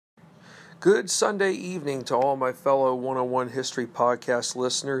Good Sunday evening to all my fellow 101 History Podcast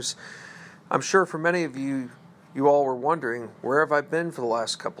listeners. I'm sure for many of you all were wondering, where have I been for the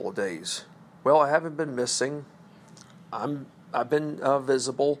last couple of days? Well, I haven't been missing. I've been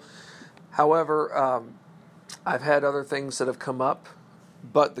visible. However, I've had other things that have come up.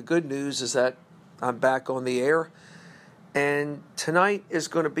 But the good news is that I'm back on the air. And tonight is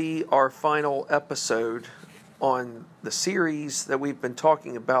going to be our final episode on the series that we've been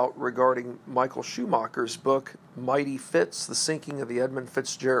talking about regarding Michael Schumacher's book, Mighty Fitz, The Sinking of the Edmund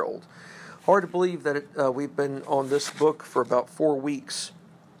Fitzgerald. Hard to believe that we've been on this book for about 4 weeks.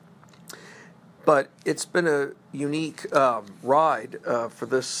 But it's been a unique ride for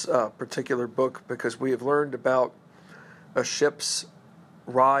this particular book because we have learned about a ship's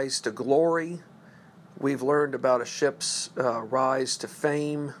rise to glory. We've learned about a ship's rise to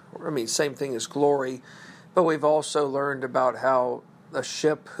fame. Same thing as glory. But we've also learned about how a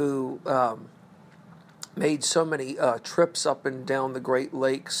ship who made so many trips up and down the Great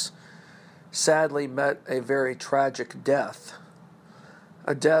Lakes sadly met a very tragic death.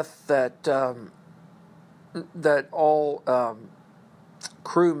 A death that all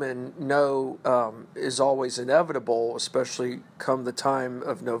crewmen know is always inevitable, especially come the time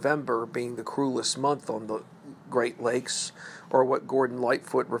of November being the cruelest month on the Great Lakes, or what Gordon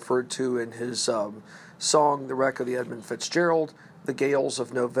Lightfoot referred to in his song, The Wreck of the Edmund Fitzgerald, the gales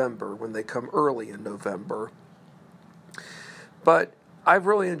of November, when they come early in November. But I've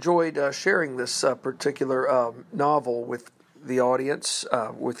really enjoyed sharing this particular novel with the audience,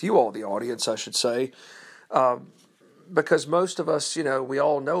 with you all, the audience, I should say, because most of us, we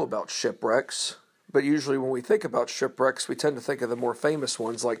all know about shipwrecks, but usually when we think about shipwrecks, we tend to think of the more famous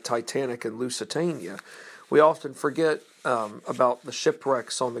ones like Titanic and Lusitania. We often forget about the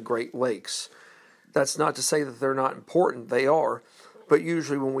shipwrecks on the Great Lakes. That's not to say that they're not important. They are. But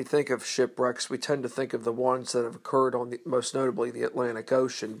usually when we think of shipwrecks, we tend to think of the ones that have occurred on, most notably, the Atlantic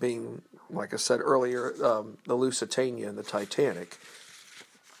Ocean, being, like I said earlier, the Lusitania and the Titanic.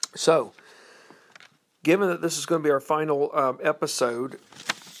 So, given that this is going to be our final episode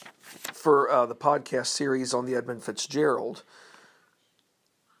for the podcast series on the Edmund Fitzgerald,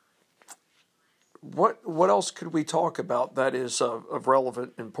 what else could we talk about that is of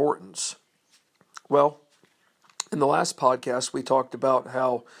relevant importance? Well, in the last podcast, we talked about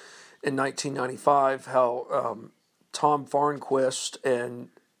how in 1995, Tom Farnquist and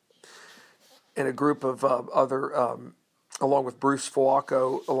a group of other, along with Bruce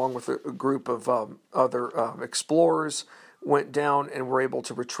Fuoco, along with a group of other explorers, went down and were able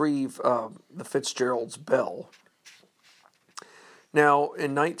to retrieve the Fitzgerald's bell. Now,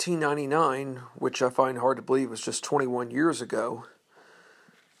 in 1999, which I find hard to believe was just 21 years ago,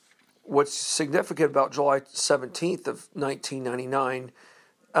 what's significant about July 17th of 1999,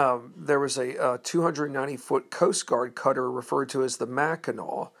 there was a 290-foot Coast Guard cutter referred to as the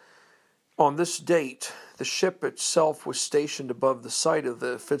Mackinac. On this date, the ship itself was stationed above the site of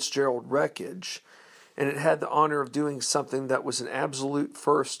the Fitzgerald wreckage, and it had the honor of doing something that was an absolute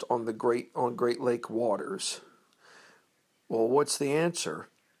first on Great Lake waters. Well, what's the answer?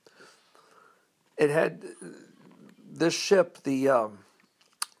 It had this ship, the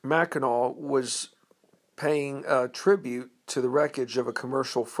Mackinac, was paying tribute to the wreckage of a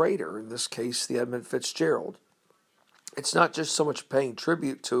commercial freighter, in this case the Edmund Fitzgerald. It's not just so much paying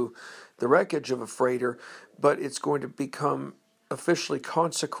tribute to the wreckage of a freighter, but it's going to become officially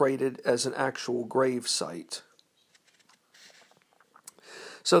consecrated as an actual grave site.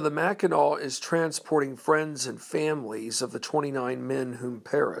 So the Mackinac is transporting friends and families of the 29 men whom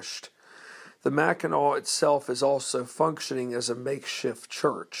perished. The Mackinac itself is also functioning as a makeshift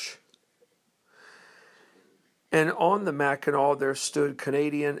church. And on the Mackinac there stood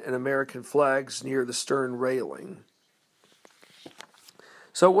Canadian and American flags near the stern railing.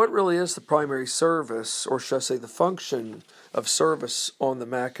 So what really is the primary service, or should I say the function of service on the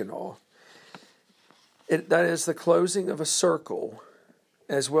Mackinac? That is the closing of a circle,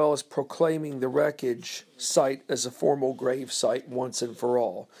 as well as proclaiming the wreckage site as a formal grave site once and for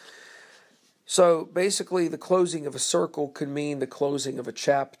all. So basically the closing of a circle could mean the closing of a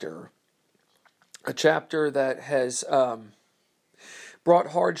chapter that has brought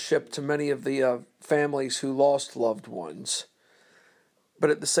hardship to many of the families who lost loved ones. But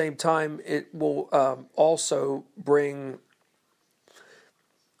at the same time, it will also bring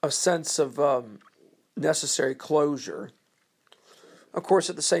a sense of necessary closure. Of course,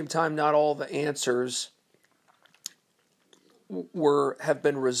 at the same time, not all the answers have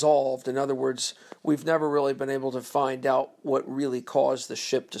been resolved. In other words, we've never really been able to find out what really caused the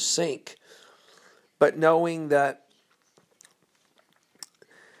ship to sink. But knowing that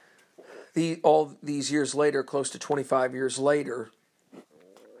all these years later, close to 25 years later,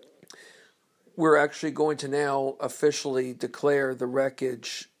 we're actually going to now officially declare the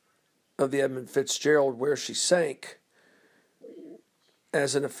wreckage of the Edmund Fitzgerald, where she sank,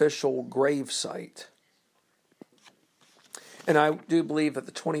 as an official grave site. And I do believe that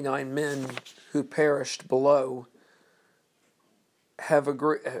the 29 men who perished below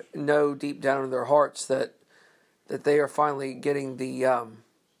know deep down in their hearts that they are finally getting the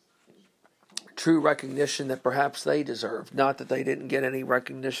true recognition that perhaps they deserved. Not that they didn't get any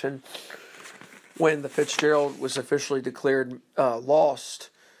recognition when the Fitzgerald was officially declared lost,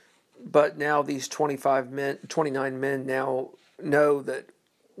 but now these 29 men now know that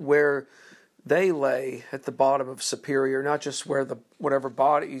where they lay at the bottom of Superior, not just where whatever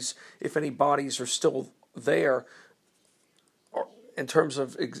bodies, if any bodies are still there, in terms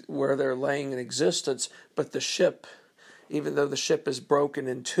of where they're laying in existence, but the ship, even though the ship is broken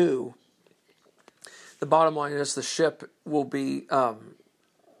in two, the bottom line is the ship will be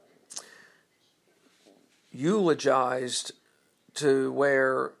eulogized to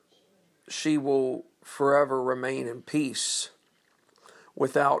where she will forever remain in peace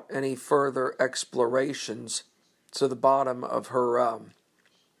without any further explorations to the bottom of her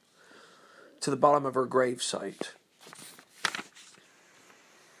grave site.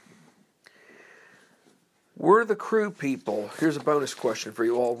 Were the crew people, here's a bonus question for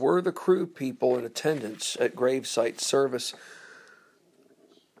you all, were the crew people in attendance at gravesite service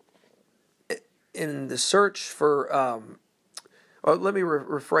in the search for, let me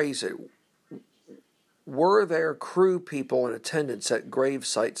rephrase it, were there crew people in attendance at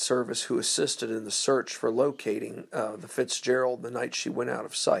gravesite service who assisted in the search for locating the Fitzgerald the night she went out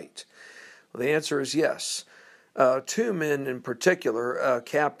of sight? Well, the answer is yes. Two men in particular,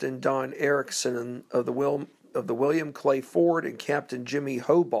 Captain Don Erickson of the William Clay Ford and Captain Jimmy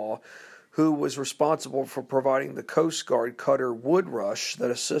Hobaugh, who was responsible for providing the Coast Guard cutter Woodrush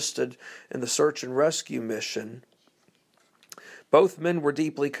that assisted in the search and rescue mission. Both men were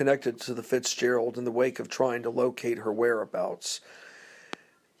deeply connected to the Fitzgerald in the wake of trying to locate her whereabouts.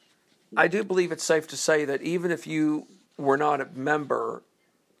 I do believe it's safe to say that even if you were not a member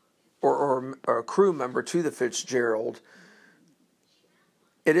or a crew member to the Fitzgerald,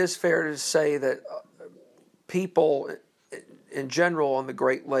 it is fair to say that people in general on the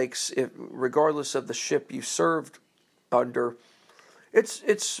Great Lakes, regardless of the ship you served under,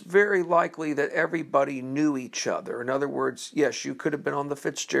 it's very likely that everybody knew each other. In other words, yes, you could have been on the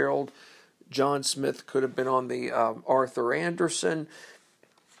Fitzgerald. John Smith could have been on the Arthur Anderson.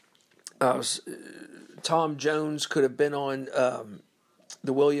 Tom Jones could have been on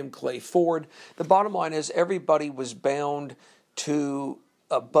the William Clay Ford. The bottom line is everybody was bound to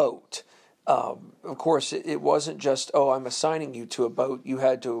a boat. Of course, it wasn't just, I'm assigning you to a boat. You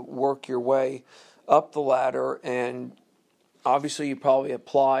had to work your way up the ladder, and obviously you probably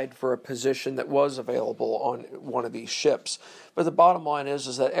applied for a position that was available on one of these ships. But the bottom line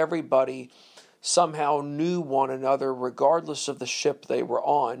is that everybody somehow knew one another regardless of the ship they were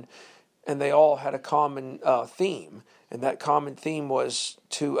on, and they all had a common theme. And that common theme was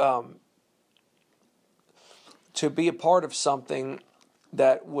to be a part of something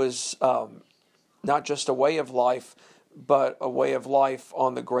that was not just a way of life, but a way of life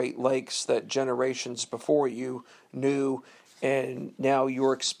on the Great Lakes that generations before you knew, and now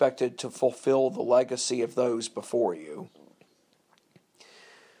you're expected to fulfill the legacy of those before you.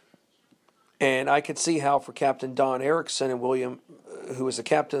 And I could see how for Captain Don Erickson and who was the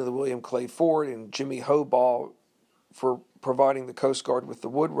captain of the William Clay Ford, and Jimmy Hobaugh for providing the Coast Guard with the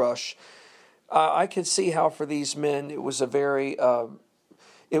Woodrush, I could see how for these men it was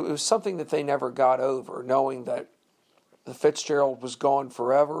it was something that they never got over, knowing that the Fitzgerald was gone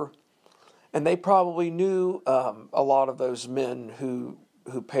forever. And they probably knew a lot of those men who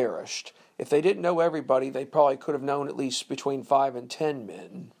perished. If they didn't know everybody, they probably could have known at least between 5 and 10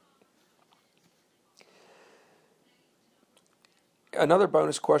 men. Another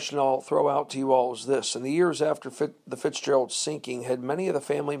bonus question I'll throw out to you all is this. In the years after the Fitzgerald's sinking, had many of the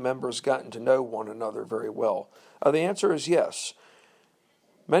family members gotten to know one another very well? The answer is yes.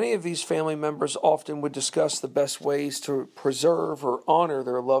 Many of these family members often would discuss the best ways to preserve or honor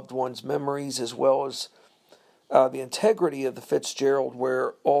their loved ones' memories, as well as the integrity of the Fitzgerald,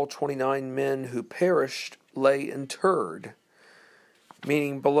 where all 29 men who perished lay interred,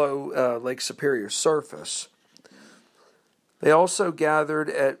 meaning below Lake Superior's surface. They also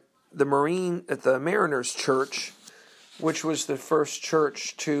gathered at the Mariners' Church, which was the first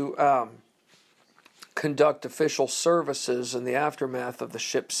church to conduct official services in the aftermath of the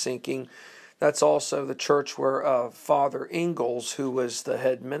ship's sinking, That's also the church where Father Ingalls, who was the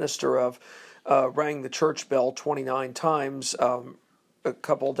head minister of, rang the church bell 29 times a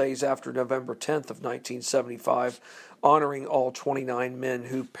couple of days after November 10th of 1975, honoring all 29 men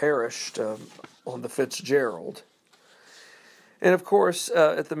who perished on the Fitzgerald. And of course,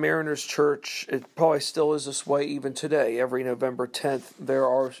 at the Mariners Church, it probably still is this way even today. Every November 10th, there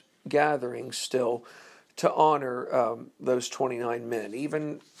are gatherings still to honor those 29 men.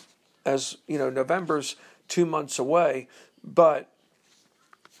 Even as, November's 2 months away, but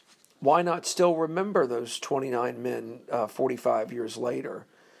why not still remember those 29 men 45 years later?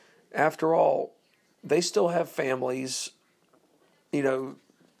 After all, they still have families,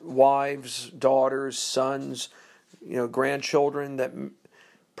 wives, daughters, sons, grandchildren that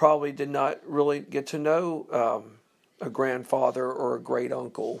probably did not really get to know a grandfather or a great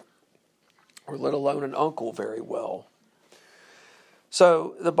uncle, or let alone an uncle very well.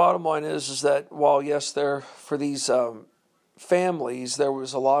 So the bottom line is that while, yes, for these families, there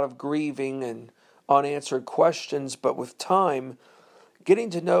was a lot of grieving and unanswered questions, but with time, getting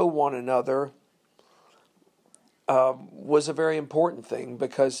to know one another was a very important thing,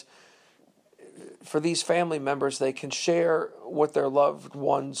 because for these family members, they can share what their loved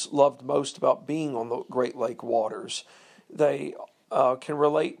ones loved most about being on the Great Lake waters. They can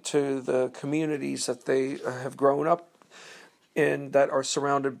relate to the communities that they have grown up in that are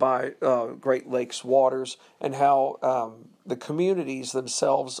surrounded by Great Lakes waters, and how the communities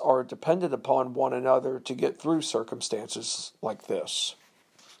themselves are dependent upon one another to get through circumstances like this.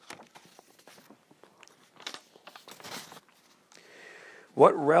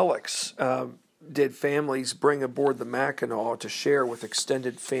 What relics did families bring aboard the Mackinac to share with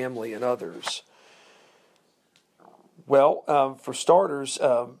extended family and others? Well, for starters,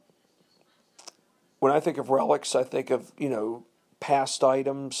 when I think of relics, I think of, past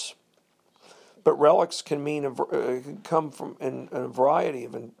items. But relics can mean come from in a variety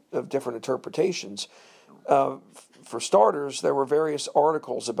of different interpretations. For starters, there were various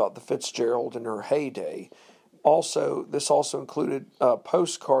articles about the Fitzgerald in her heyday. This also included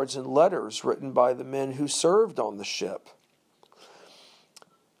postcards and letters written by the men who served on the ship.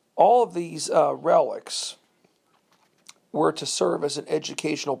 All of these relics were to serve as an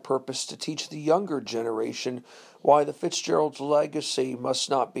educational purpose to teach the younger generation why the Fitzgerald's legacy must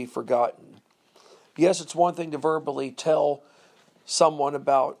not be forgotten. Yes, it's one thing to verbally tell someone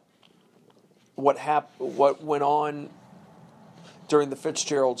about what went on during the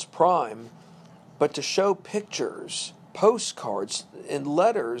Fitzgerald's prime, but to show pictures, postcards, and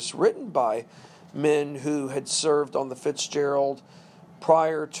letters written by men who had served on the Fitzgerald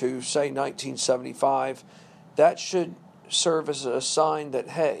prior to, say, 1975, that should serve as a sign that,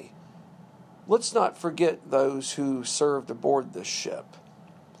 hey, let's not forget those who served aboard this ship,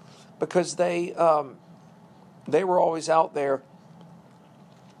 because they were always out there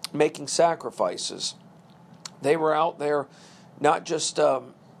making sacrifices. They were out there not just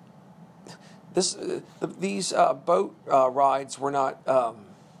these boat rides were not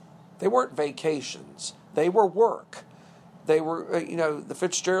they weren't vacations. They were work. They were the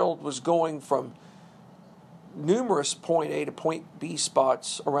Fitzgerald was going from numerous point A to point B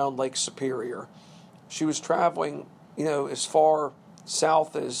spots around Lake Superior. She was traveling, as far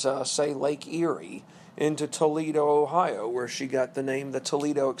south as, say, Lake Erie, into Toledo, Ohio, where she got the name the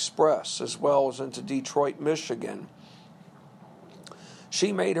Toledo Express, as well as into Detroit, Michigan.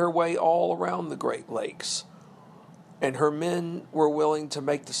 She made her way all around the Great Lakes, and her men were willing to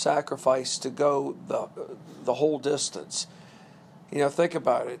make the sacrifice to go the whole distance. Think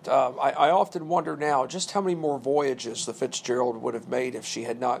about it. I often wonder now just how many more voyages the Fitzgerald would have made if she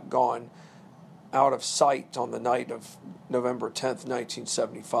had not gone out of sight on the night of November 10th,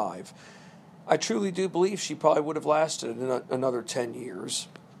 1975. I truly do believe she probably would have lasted another 10 years.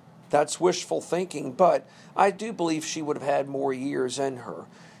 That's wishful thinking, but I do believe she would have had more years in her.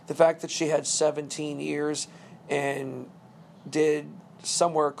 The fact that she had 17 years and did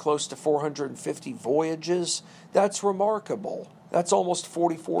somewhere close to 450 voyages, that's remarkable. That's almost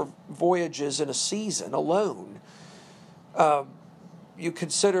 44 voyages in a season alone. You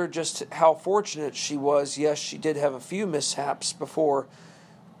consider just how fortunate she was. Yes, she did have a few mishaps before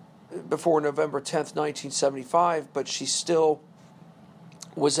November 10th, 1975, but she still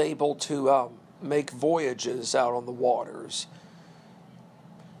was able to make voyages out on the waters.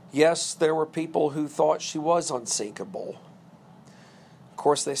 Yes, there were people who thought she was unsinkable. Of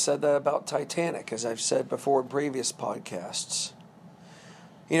course, they said that about Titanic, as I've said before in previous podcasts.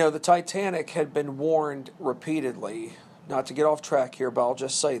 The Titanic had been warned repeatedly, not to get off track here, but I'll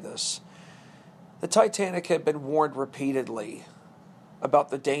just say this. The Titanic had been warned repeatedly about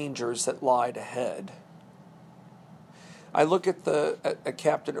the dangers that lied ahead. I look at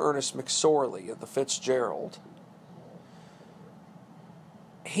Captain Ernest McSorley of the Fitzgerald.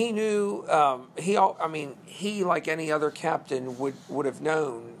 He knew, he, like any other captain, would have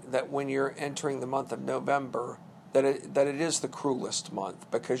known that when you're entering the month of November, that it is the cruelest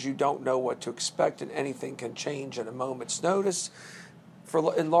month, because you don't know what to expect and anything can change at a moment's notice,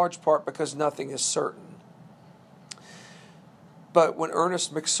 in large part because nothing is certain. But when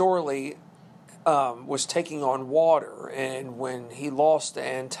Ernest McSorley was taking on water, and when he lost the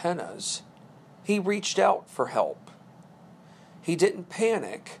antennas, he reached out for help. He didn't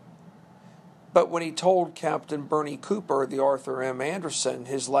panic, but when he told Captain Bernie Cooper, the Arthur M. Anderson,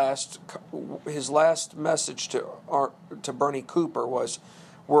 his last message to Bernie Cooper was,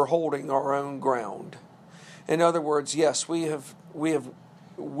 "We're holding our own ground." In other words, yes, we have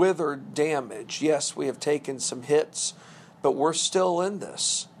withered damage. Yes, we have taken some hits, but we're still in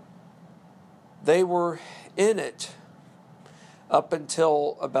this. They were in it up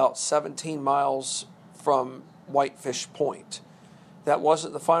until about 17 miles from Whitefish Point. That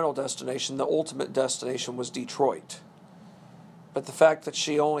wasn't the final destination. The ultimate destination was Detroit. But the fact that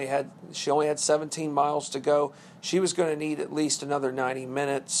she only had 17 miles to go, she was going to need at least another 90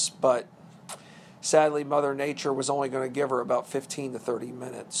 minutes, but sadly Mother Nature was only going to give her about 15 to 30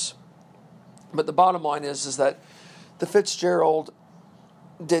 minutes. But the bottom line is that the Fitzgerald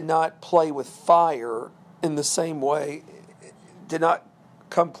did not play with fire in the same way, did not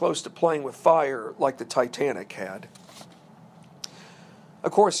come close to playing with fire like the Titanic had.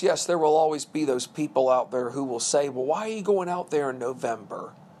 Of course, yes, there will always be those people out there who will say, well, why are you going out there in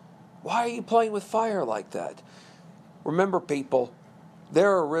November? Why are you playing with fire like that? Remember, people,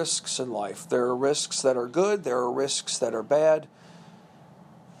 there are risks in life. There are risks that are good. There are risks that are bad.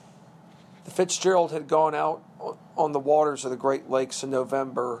 The Fitzgerald had gone out on the waters of the Great Lakes in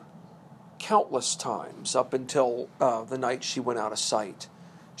November countless times up until the night she went out of sight.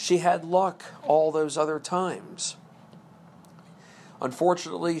 She had luck all those other times.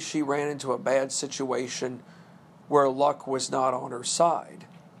 Unfortunately, she ran into a bad situation where luck was not on her side.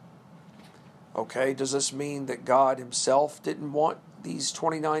 Okay, does this mean that God himself didn't want these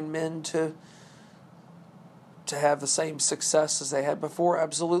 29 men to have the same success as they had before?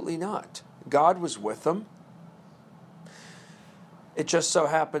 Absolutely not. God was with them. It just so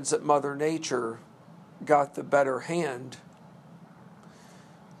happens that Mother Nature got the better hand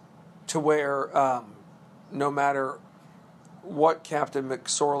to where no matter what Captain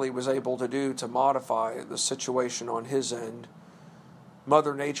McSorley was able to do to modify the situation on his end,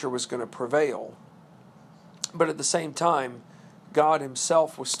 Mother Nature was going to prevail. But at the same time, God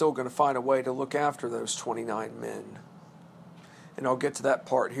himself was still going to find a way to look after those 29 men. And I'll get to that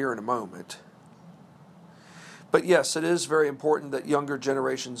part here in a moment. But yes, it is very important that younger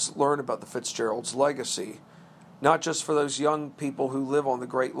generations learn about the Fitzgerald's legacy, not just for those young people who live on the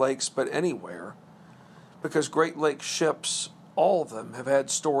Great Lakes, but anywhere. Because Great Lakes ships, all of them, have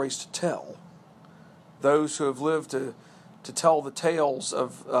had stories to tell. Those who have lived to tell the tales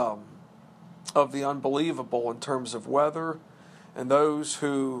of the unbelievable in terms of weather, and those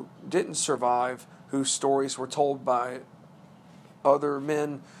who didn't survive, whose stories were told by other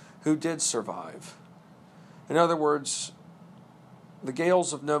men who did survive. In other words, the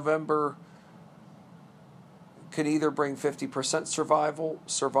gales of November could either bring 50%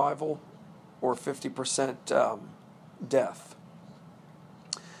 survival or 50% death.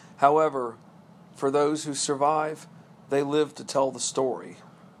 However, for those who survive, they live to tell the story.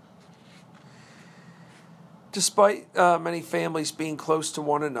 Despite many families being close to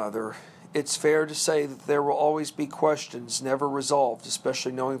one another, it's fair to say that there will always be questions never resolved,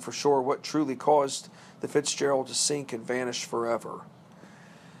 especially knowing for sure what truly caused the Fitzgerald to sink and vanish forever.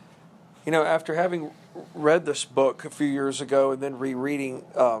 You know, after having read this book a few years ago and then rereading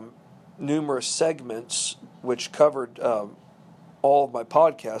numerous segments which covered all of my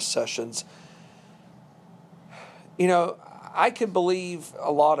podcast sessions, you know, I can believe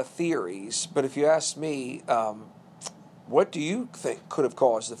a lot of theories, but if you ask me, what do you think could have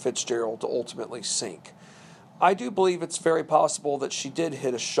caused the Fitzgerald to ultimately sink? I do believe it's very possible that she did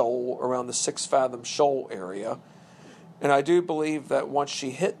hit a shoal around the 6 Fathom Shoal area, and I do believe that once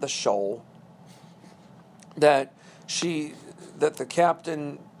she hit the shoal, that the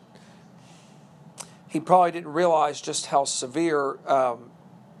captain, he probably didn't realize just how severe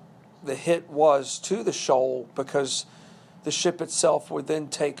the hit was to the shoal, because the ship itself would then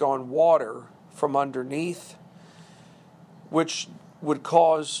take on water from underneath, which would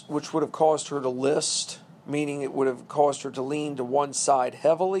have caused her to list, meaning it would have caused her to lean to one side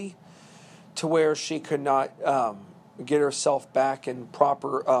heavily, to where she could not get herself back in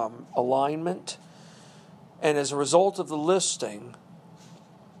proper alignment. And as a result of the listing,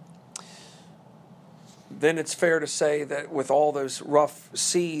 then it's fair to say that with all those rough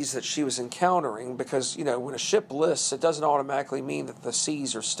seas that she was encountering, because, when a ship lists, it doesn't automatically mean that the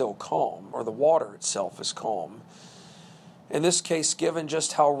seas are still calm or the water itself is calm. In this case, given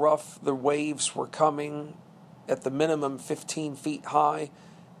just how rough the waves were coming, at the minimum 15 feet high,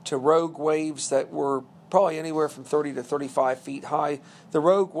 to rogue waves that were probably anywhere from 30 to 35 feet high, the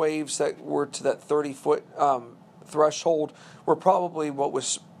rogue waves that were to that 30-foot threshold were probably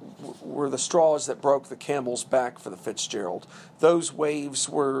were the straws that broke the camel's back for the Fitzgerald. Those waves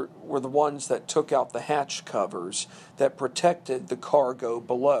were the ones that took out the hatch covers that protected the cargo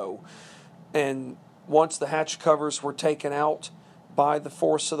below. And once the hatch covers were taken out by the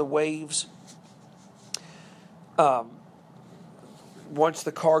force of the waves, once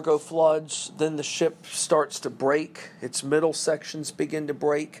the cargo floods, then the ship starts to break. Its middle sections begin to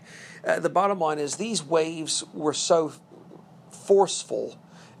break. The bottom line is these waves were so forceful,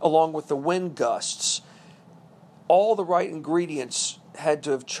 along with the wind gusts. All the right ingredients had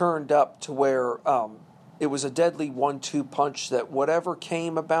to have churned up to where it was a deadly 1-2 punch that whatever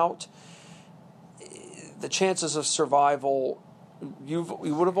came about, the chances of survival, you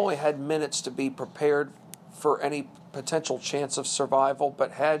would have only had minutes to be prepared for any potential chance of survival,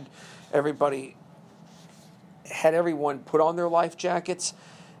 but had everyone put on their life jackets,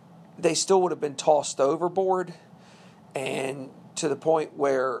 they still would have been tossed overboard, and to the point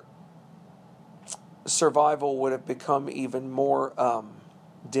where survival would have become even more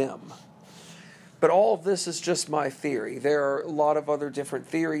dim. But all of this is just my theory. There are a lot of other different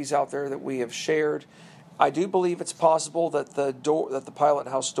theories out there that we have shared. I do believe it's possible that the pilot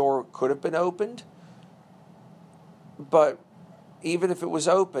house door could have been opened. But even if it was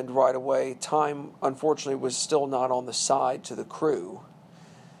opened right away, time, unfortunately, was still not on the side to the crew.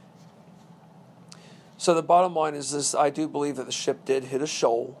 So the bottom line is this: I do believe that the ship did hit a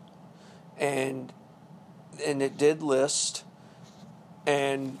shoal, and it did list,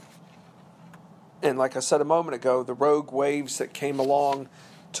 and like I said a moment ago, the rogue waves that came along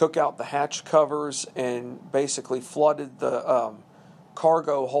took out the hatch covers and basically flooded the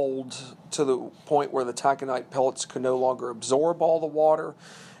cargo hold to the point where the taconite pellets could no longer absorb all the water,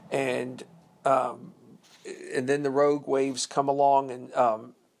 and then the rogue waves come along and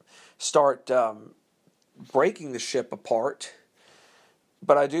start breaking the ship apart.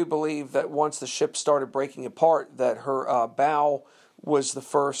 But I do believe that once the ship started breaking apart, that her bow was the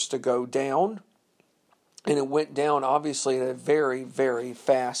first to go down, and it went down obviously at a very, very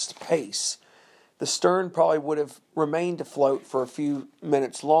fast pace. The stern probably would have remained afloat for a few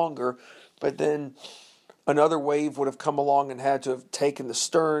minutes longer, but then another wave would have come along and had to have taken the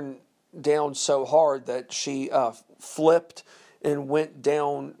stern down so hard that she flipped and went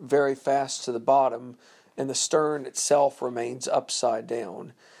down very fast to the bottom, and the stern itself remains upside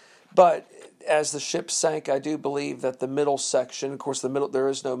down. But as the ship sank, I do believe that the middle section, of course there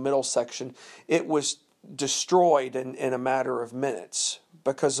is no middle section, it was destroyed in a matter of minutes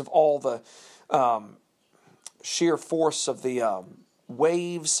because of all the sheer force of the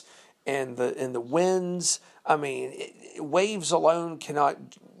waves and the winds. I mean, waves alone cannot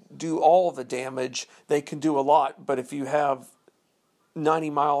do all the damage. They can do a lot, but if you have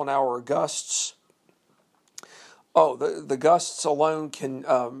 90-mile-an-hour gusts, the gusts alone can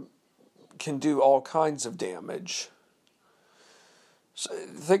do all kinds of damage. So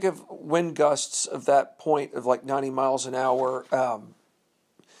think of wind gusts of that point of like 90 miles an hour,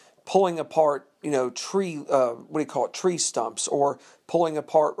 pulling apart, tree stumps, or pulling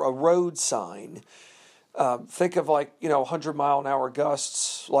apart a road sign. Think of 100-mile-an-hour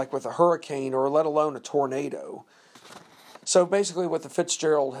gusts, like with a hurricane, or let alone a tornado. So basically what the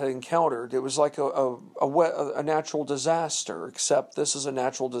Fitzgerald had encountered, it was like a natural disaster, except this is a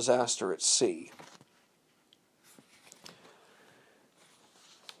natural disaster at sea.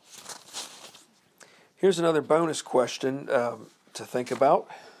 Here's another bonus question to think about.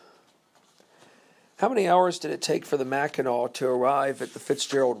 How many hours did it take for the Mackinac to arrive at the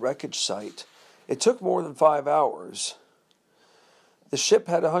Fitzgerald wreckage site? It took more than 5 hours. The ship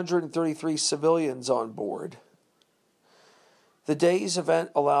had 133 civilians on board. The day's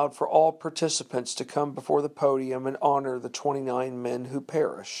event allowed for all participants to come before the podium and honor the 29 men who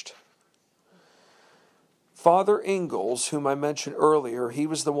perished. Father Ingalls, whom I mentioned earlier, he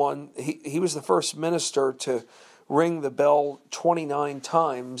was the first minister to ring the bell 29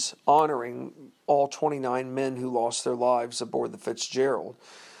 times, honoring all 29 men who lost their lives aboard the Fitzgerald.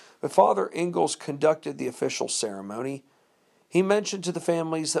 But Father Ingalls conducted the official ceremony. He mentioned to the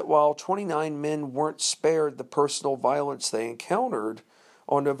families that while 29 men weren't spared the personal violence they encountered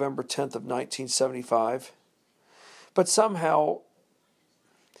on November 10th of 1975, but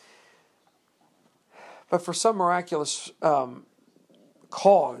for some miraculous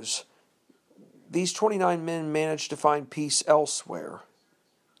cause, these 29 men managed to find peace elsewhere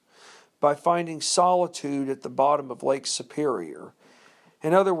by finding solitude at the bottom of Lake Superior.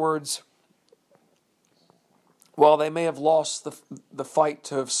 In other words, while they may have lost the fight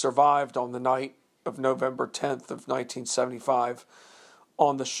to have survived on the night of November 10th of 1975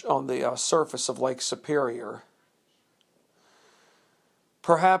 on the surface of Lake Superior,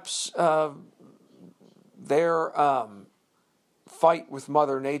 perhaps their fight with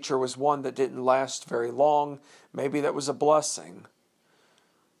Mother Nature was one that didn't last very long. Maybe that was a blessing.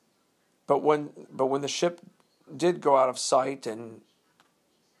 But when the ship did go out of sight and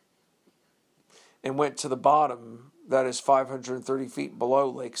went to the bottom, that is 530 feet below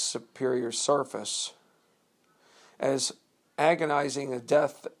Lake Superior's surface, as agonizing a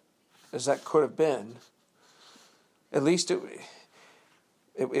death as that could have been, at least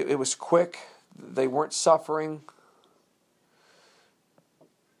it was quick. They weren't suffering.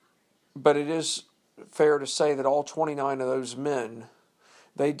 But it is fair to say that all 29 of those men,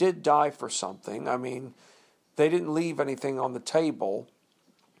 they did die for something. I mean, they didn't leave anything on the table.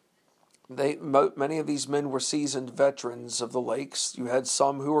 Many of these men were seasoned veterans of the lakes. You had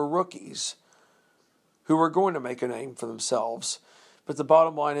some who were rookies, who were going to make a name for themselves. But the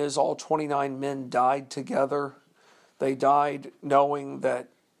bottom line is all 29 men died together. They died knowing that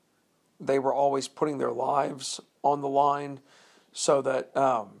they were always putting their lives on the line so that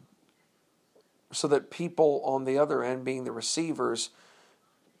people on the other end, being the receivers,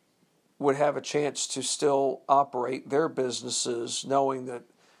 would have a chance to still operate their businesses, knowing that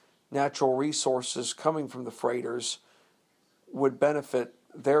natural resources coming from the freighters would benefit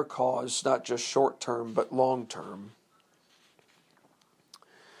their cause, not just short term, but long term.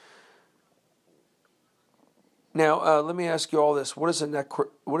 Now, let me ask you all this. What is a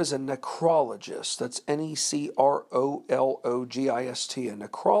necrologist? That's necrologist. A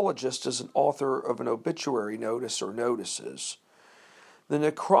necrologist is an author of an obituary notice or notices. The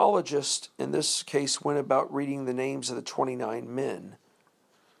necrologist, in this case, went about reading the names of the 29 men.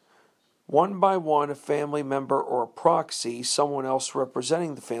 One by one, a family member or a proxy, someone else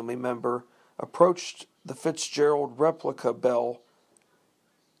representing the family member, approached the Fitzgerald replica bell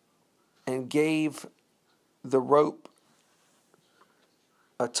and gave the rope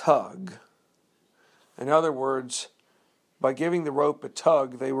a tug. In other words, by giving the rope a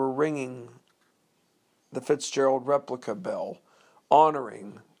tug, they were ringing the Fitzgerald replica bell,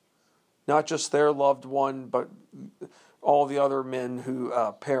 honoring not just their loved one, but all the other men who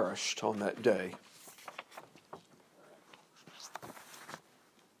perished on that day.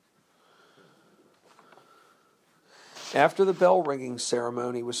 After the bell ringing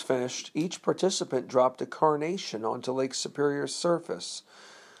ceremony was finished, each participant dropped a carnation onto Lake Superior's surface,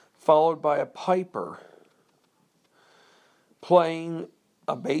 followed by a piper playing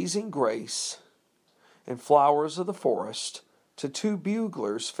Amazing Grace and Flowers of the Forest to two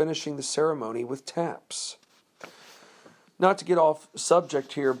buglers finishing the ceremony with taps. Not to get off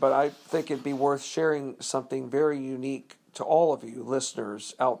subject here, but I think it'd be worth sharing something very unique to all of you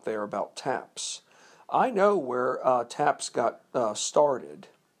listeners out there about taps. I know where taps got started.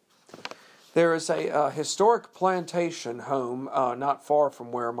 There is a historic plantation home not far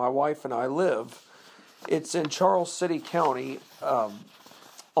from where my wife and I live. It's in Charles City County on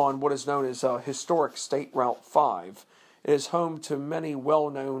what is known as Historic State Route 5. It is home to many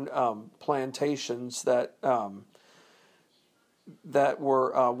well-known plantations that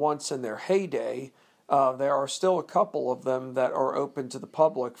were once in their heyday. There are still a couple of them that are open to the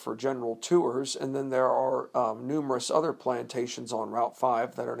public for general tours, and then there are numerous other plantations on Route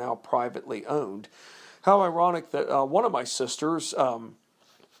 5 that are now privately owned. How ironic that one of my sisters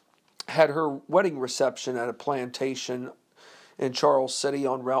had her wedding reception at a plantation in Charles City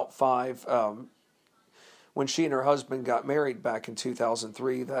on Route 5 when she and her husband got married back in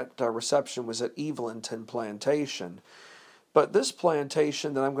 2003. That reception was at Evelynton Plantation. But this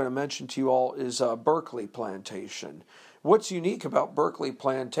plantation that I'm going to mention to you all is Berkeley Plantation. What's unique about Berkeley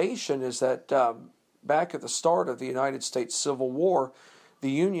Plantation is that back at the start of the United States Civil War,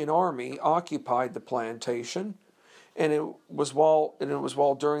 the Union Army occupied the plantation, and it was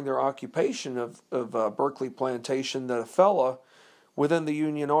while during their occupation of Berkeley Plantation that a fella within the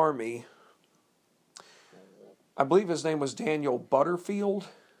Union Army, I believe his name was Daniel Butterfield.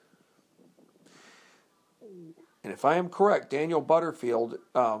 And if I am correct, Daniel Butterfield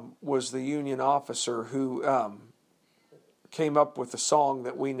was the Union officer who came up with the song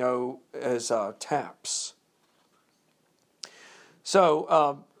that we know as TAPS.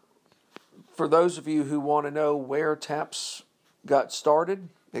 So, for those of you who want to know where TAPS got started,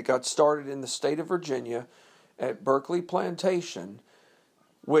 it got started in the state of Virginia at Berkeley Plantation,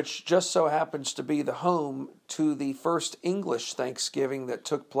 which just so happens to be the home to the first English Thanksgiving that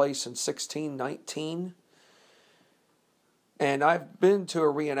took place in 1619. And I've been to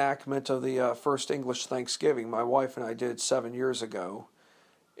a reenactment of the first English Thanksgiving. My wife and I did 7 years ago.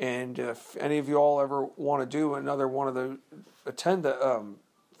 And if any of you all ever want to do another one of the, attend the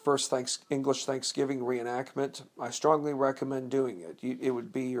first English Thanksgiving reenactment, I strongly recommend doing it. It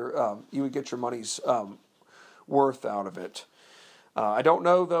would be your, you would get your money's worth out of it. I don't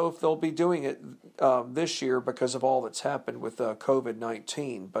know, though, if they'll be doing it this year because of all that's happened with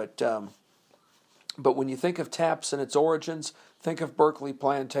COVID-19. But when you think of TAPS and its origins, think of Berkeley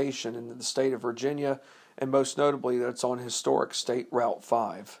Plantation in the state of Virginia, and most notably that it's on historic State Route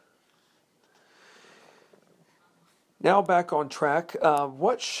 5. Now back on track.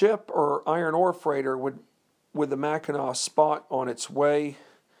 What ship or iron ore freighter would the Mackinac spot on its way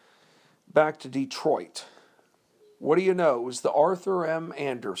back to Detroit? What do you know? It was the Arthur M.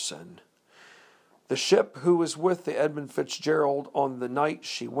 Anderson, the ship who was with the Edmund Fitzgerald on the night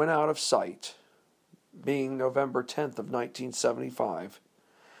she went out of sight, being November 10th of 1975.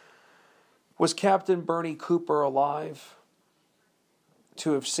 Was Captain Bernie Cooper alive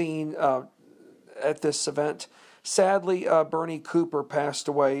to have seen at this event? Sadly, Bernie Cooper passed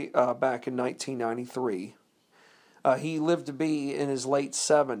away back in 1993. He lived to be in his late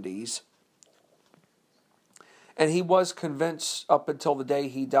 70s. And he was convinced up until the day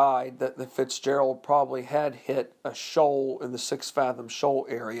he died that the Fitzgerald probably had hit a shoal in the 6 Fathom Shoal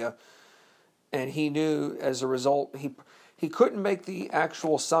area. And he knew as a result, he couldn't make the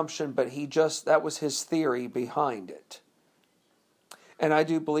actual assumption, but that was his theory behind it. And I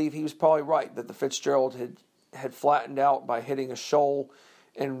do believe he was probably right, that the Fitzgerald had flattened out by hitting a shoal,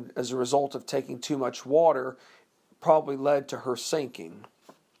 and as a result of taking too much water, probably led to her sinking.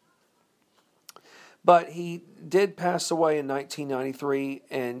 But he did pass away in 1993,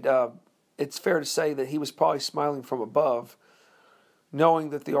 and it's fair to say that he was probably smiling from above, knowing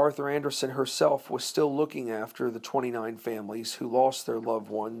that the Arthur Anderson herself was still looking after the 29 families who lost their loved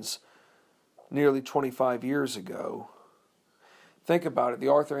ones nearly 25 years ago. Think about it. The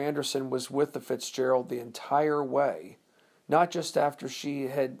Arthur Anderson was with the Fitzgerald the entire way, not just after she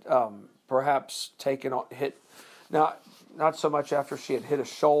had perhaps not so much after she had hit a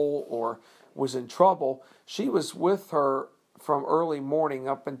shoal or was in trouble. She was with her from early morning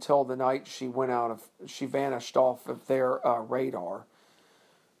up until the night she vanished off of their radar.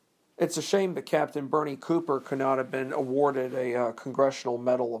 It's a shame that Captain Bernie Cooper could not have been awarded a Congressional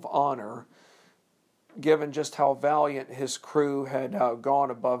Medal of Honor, given just how valiant his crew had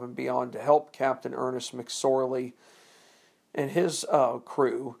gone above and beyond to help Captain Ernest McSorley and his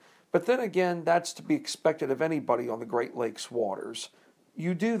crew. But then again, that's to be expected of anybody on the Great Lakes waters.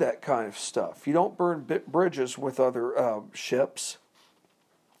 You do that kind of stuff. You don't burn bridges with other ships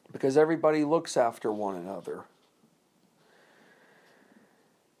because everybody looks after one another.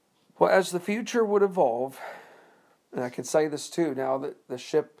 Well, as the future would evolve, and I can say this too, now that the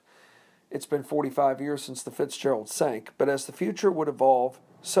ship, it's been 45 years since the Fitzgerald sank, but as the future would evolve,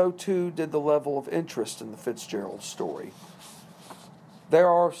 so too did the level of interest in the Fitzgerald story. There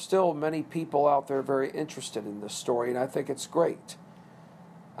are still many people out there very interested in this story, and I think it's great.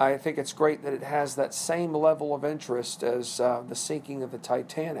 I think it's great that it has that same level of interest as the sinking of the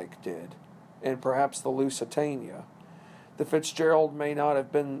Titanic did, and perhaps the Lusitania. The Fitzgerald may not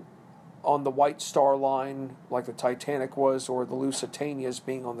have been on the White Star Line like the Titanic was, or the Lusitania's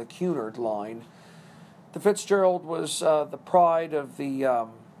being on the Cunard Line. The Fitzgerald was the pride of the,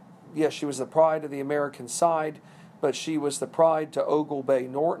 she was the pride of the American side, but she was the pride to Ogle Bay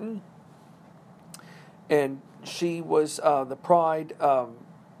Norton, and she was the pride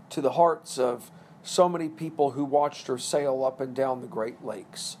to the hearts of so many people who watched her sail up and down the Great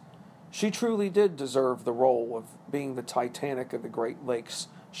Lakes. She truly did deserve the role of being the Titanic of the Great Lakes.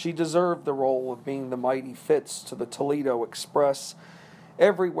 She deserved the role of being the mighty Fitz to the Toledo Express.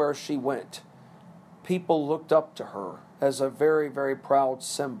 Everywhere she went, people looked up to her as a very, very proud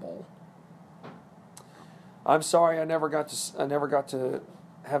symbol. I'm sorry I never got to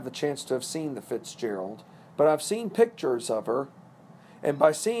have the chance to have seen the Fitzgerald, but I've seen pictures of her. And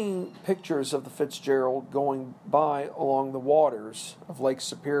by seeing pictures of the Fitzgerald going by along the waters of Lake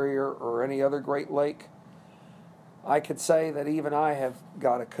Superior or any other Great Lake, I could say that even I have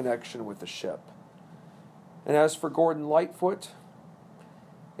got a connection with the ship. And as for Gordon Lightfoot,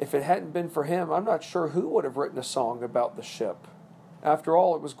 if it hadn't been for him, I'm not sure who would have written a song about the ship. After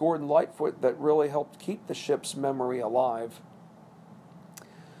all, it was Gordon Lightfoot that really helped keep the ship's memory alive.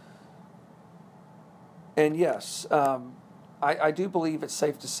 And yes, I do believe it's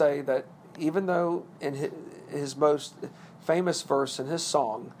safe to say that even though in his most famous verse in his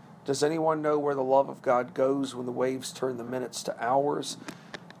song, "Does anyone know where the love of God goes when the waves turn the minutes to hours?"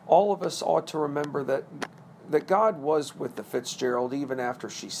 all of us ought to remember that God was with the Fitzgerald even after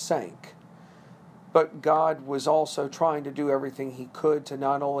she sank. But God was also trying to do everything he could to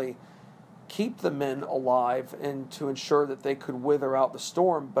not only keep the men alive and to ensure that they could wither out the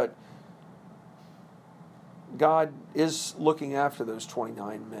storm, but God is looking after those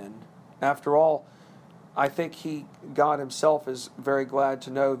 29 men. After all, I think God himself is very glad to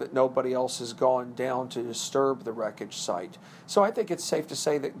know that nobody else has gone down to disturb the wreckage site. So I think it's safe to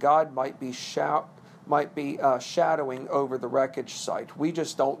say that God might be shadowing over the wreckage site. We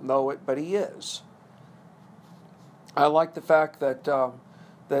just don't know it, but he is. I like the fact that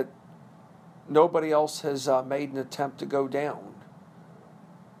that nobody else has made an attempt to go down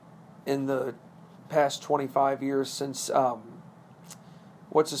in the past 25 years since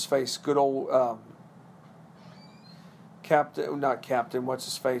what's his face, good old Tom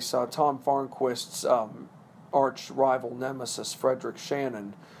Farnquist's arch rival nemesis, Frederick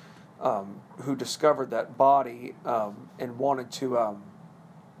Shannon, who discovered that body and wanted to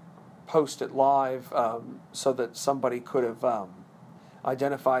post it live so that somebody could have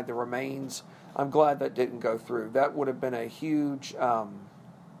identified the remains. I'm glad that didn't go through. That would have been a huge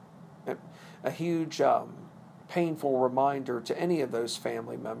painful reminder to any of those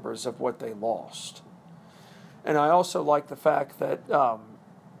family members of what they lost. And I also like the fact that there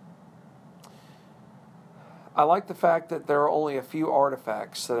are only a few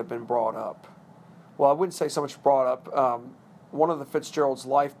artifacts that have been brought up. Well, I wouldn't say so much brought up. One of the Fitzgerald's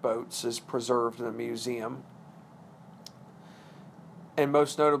lifeboats is preserved in a museum, and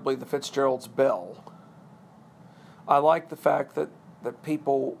most notably the Fitzgerald's bell. I like the fact that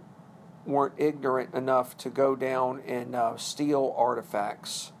people weren't ignorant enough to go down and steal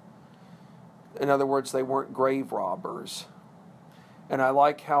artifacts. In other words, they weren't grave robbers. And I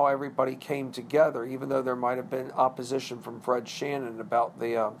like how everybody came together, even though there might have been opposition from Fred Shannon about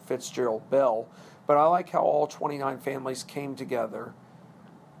the Fitzgerald bell. But I like how all 29 families came together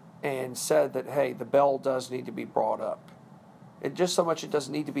and said that, hey, the bell does need to be brought up. And just so much it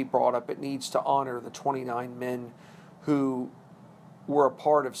doesn't need to be brought up, it needs to honor the 29 men who were a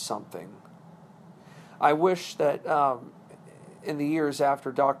part of something. I wish that in the years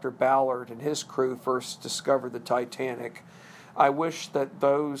after Dr. Ballard and his crew first discovered the Titanic, I wish that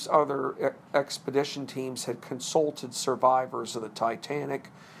those other expedition teams had consulted survivors of the Titanic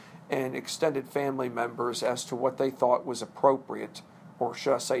and extended family members as to what they thought was appropriate, or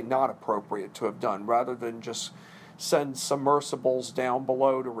should I say not appropriate, to have done, rather than just send submersibles down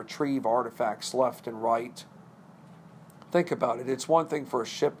below to retrieve artifacts left and right. Think about it. It's one thing for a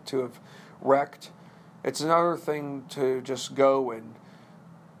ship to have wrecked. It's another thing to just go and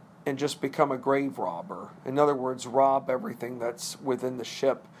just become a grave robber. In other words, rob everything that's within the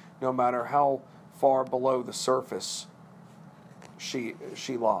ship, no matter how far below the surface she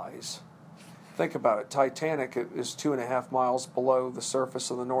lies. Think about it. Titanic is 2.5 miles below the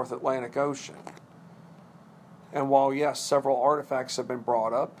surface of the North Atlantic Ocean. And while, yes, several artifacts have been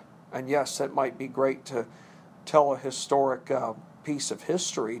brought up, and yes, it might be great to tell a historic piece of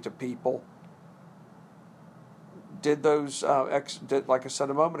history to people, did those, like I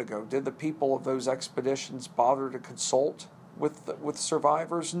said a moment ago, did the people of those expeditions bother to consult with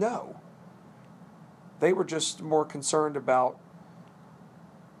survivors? No. They were just more concerned about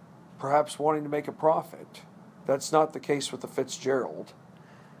perhaps wanting to make a profit. That's not the case with the Fitzgerald.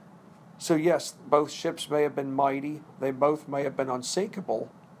 So yes, both ships may have been mighty, they both may have been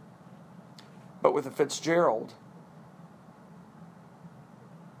unsinkable, but with the Fitzgerald,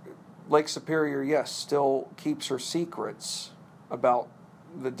 Lake Superior, yes, still keeps her secrets about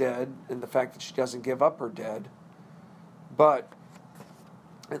the dead and the fact that she doesn't give up her dead. But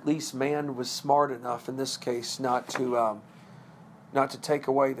at least man was smart enough in this case not to take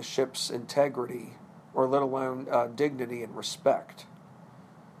away the ship's integrity, or let alone dignity and respect.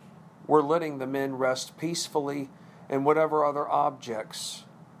 We're letting the men rest peacefully, and whatever other objects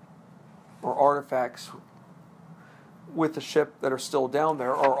or artifacts with the ship that are still down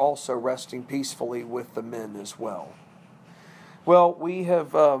there are also resting peacefully with the men as well. Well,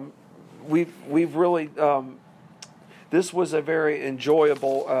 we've really this was a very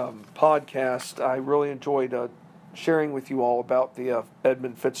enjoyable podcast. I really enjoyed sharing with you all about the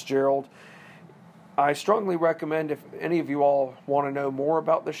Edmund Fitzgerald. I strongly recommend, if any of you all want to know more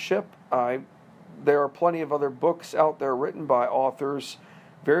about the ship, there are plenty of other books out there written by authors,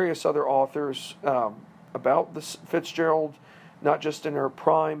 various other authors, about the Fitzgerald, not just in her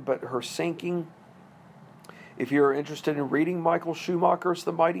prime, but her sinking. If you're interested in reading Michael Schumacher's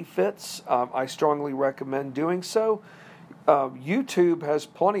The Mighty Fitz, I strongly recommend doing so. YouTube has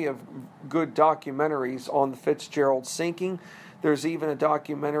plenty of good documentaries on the Fitzgerald sinking. There's even a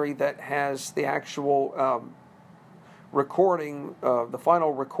documentary that has the actual recording, the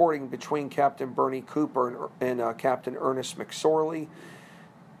final recording between Captain Bernie Cooper and Captain Ernest McSorley.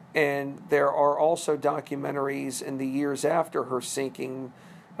 And there are also documentaries in the years after her sinking,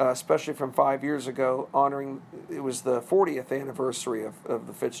 especially from 5 years ago, honoring, it was the 40th anniversary of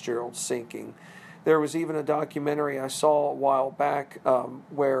the Fitzgerald sinking. There was even a documentary I saw a while back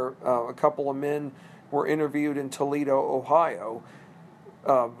where a couple of men were interviewed in Toledo, Ohio,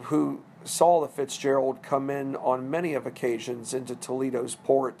 who saw the Fitzgerald come in on many of occasions into Toledo's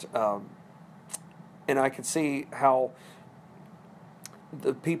port. And I could see how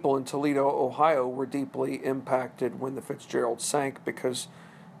the people in Toledo, Ohio were deeply impacted when the Fitzgerald sank, because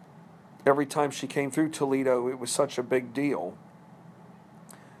every time she came through Toledo, it was such a big deal.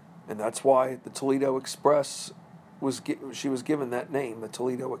 And that's why the Toledo Express she was given that name, the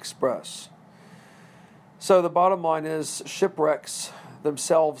Toledo Express. So the bottom line is, shipwrecks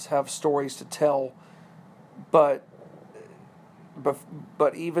themselves have stories to tell, but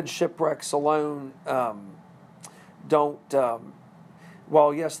even shipwrecks alone don't.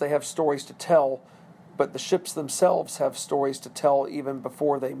 While yes, they have stories to tell, but the ships themselves have stories to tell even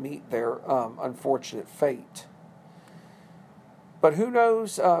before they meet their unfortunate fate. But who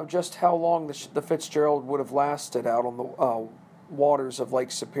knows just how long the Fitzgerald would have lasted out on the waters of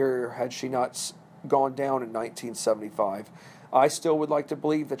Lake Superior had she not gone down in 1975. I still would like to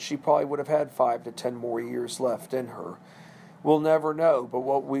believe that she probably would have had 5 to 10 more years left in her. We'll never know, but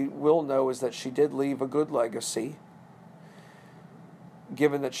what we will know is that she did leave a good legacy,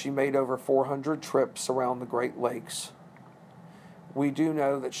 given that she made over 400 trips around the Great Lakes. We do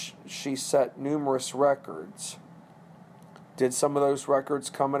know that she set numerous records. Did some of those records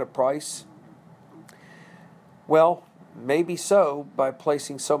come at a price? Well, maybe so, by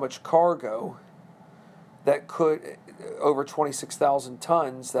placing so much cargo that could, over 26,000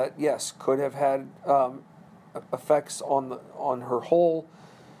 tons, that yes, could have had effects on her hull.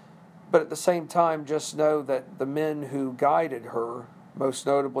 But at the same time, just know that the men who guided her, most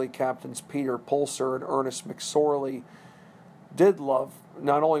notably Captains Peter Pulser and Ernest McSorley, did love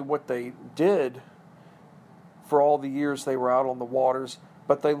not only what they did for all the years they were out on the waters,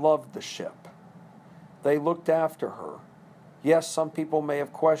 but they loved the ship. They looked after her. Yes, some people may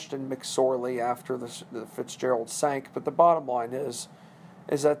have questioned McSorley after the Fitzgerald sank, but the bottom line is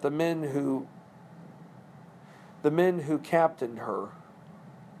that the men who captained her,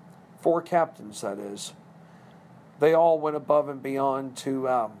 4 captains that is, they all went above and beyond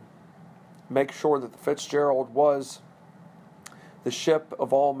to make sure that the Fitzgerald was the ship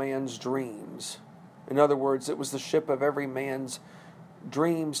of all man's dreams. In other words, it was the ship of every man's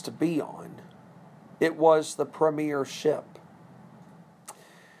dreams to be on. It was the premier ship.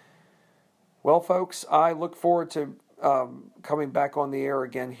 Well, folks, I look forward to coming back on the air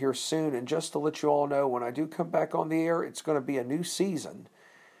again here soon. And just to let you all know, when I do come back on the air, it's going to be a new season.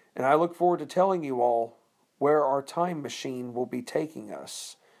 And I look forward to telling you all where our time machine will be taking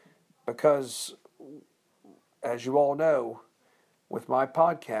us. Because, as you all know, with my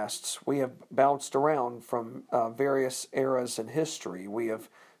podcasts, we have bounced around from various eras in history. We have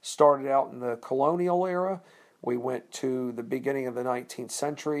started out in the colonial era. We went to the beginning of the 19th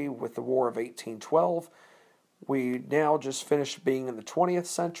century with the War of 1812. We now just finished being in the 20th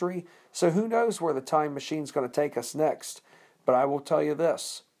century. So who knows where the time machine's going to take us next. But I will tell you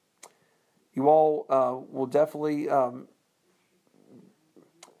this. You all will definitely... I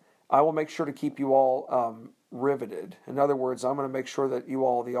will make sure to keep you all riveted. In other words, I'm going to make sure that you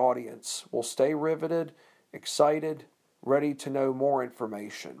all, the audience, will stay riveted, excited, ready to know more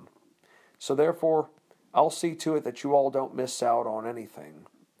information. So therefore, I'll see to it that you all don't miss out on anything.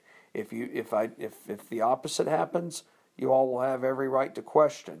 If the opposite happens, you all will have every right to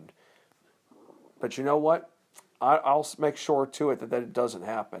question. But you know what? I'll make sure to it that it doesn't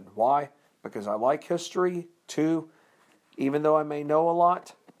happen. Why? Because I like history. 2, even though I may know a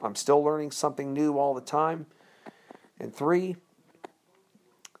lot, I'm still learning something new all the time. And 3,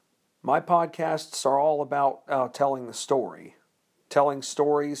 my podcasts are all about telling the story. Telling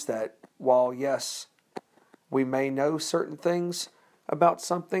stories that, while yes, we may know certain things about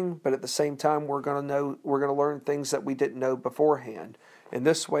something, but at the same time we're going to learn things that we didn't know beforehand. and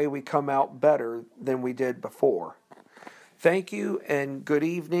this way we come out better than we did before. Thank you, and good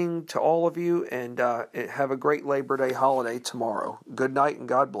evening to all of you, and have a great Labor Day holiday tomorrow. Good night, and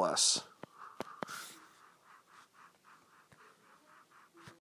God bless.